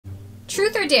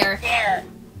Truth or dare? Dare.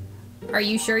 Are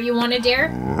you sure you want to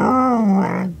dare?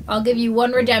 I'll give you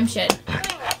one redemption.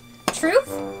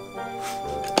 Truth?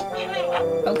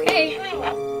 Okay.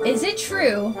 Is it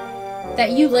true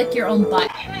that you lick your own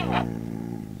butt?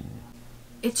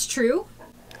 It's true?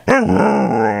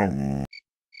 Dare.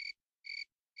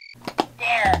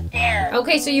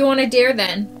 Okay, so you want to dare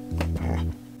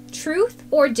then? Truth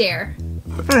or dare?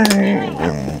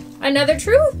 Another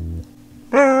truth?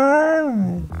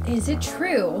 Is it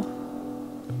true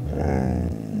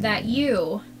that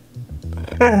you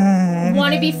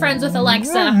want to be friends with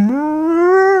Alexa?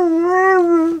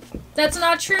 That's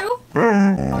not true?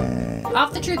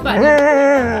 Off the truth button.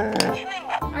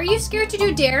 Are you scared to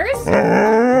do dares?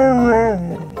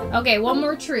 Okay, one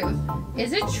more truth.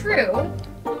 Is it true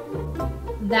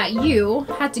that you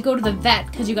had to go to the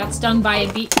vet because you got stung by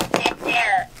a bee?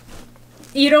 Dare.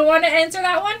 You don't want to answer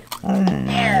that one?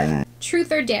 Dare.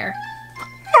 Truth or dare?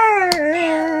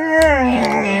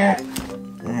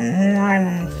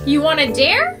 You want to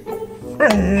dare?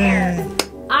 Dare.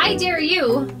 I dare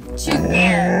you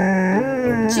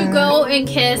to go and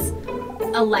kiss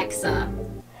Alexa.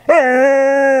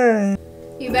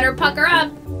 You better pucker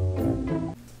up.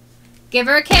 Give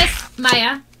her a kiss,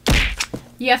 Maya.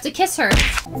 You have to kiss her.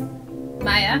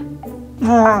 Maya.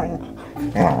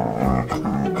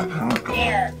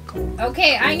 Dare.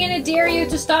 Okay, I'm gonna dare you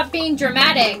to stop being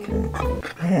dramatic.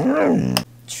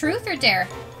 Truth or dare?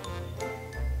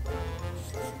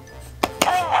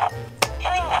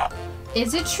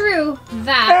 Is it true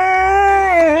that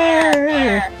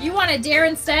you want to dare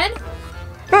instead?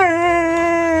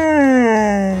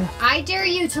 I dare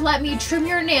you to let me trim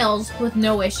your nails with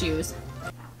no issues.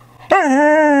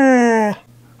 Can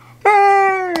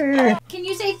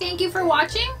you say thank you for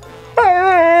watching?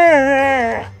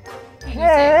 Can you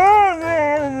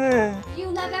say you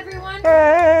love everyone?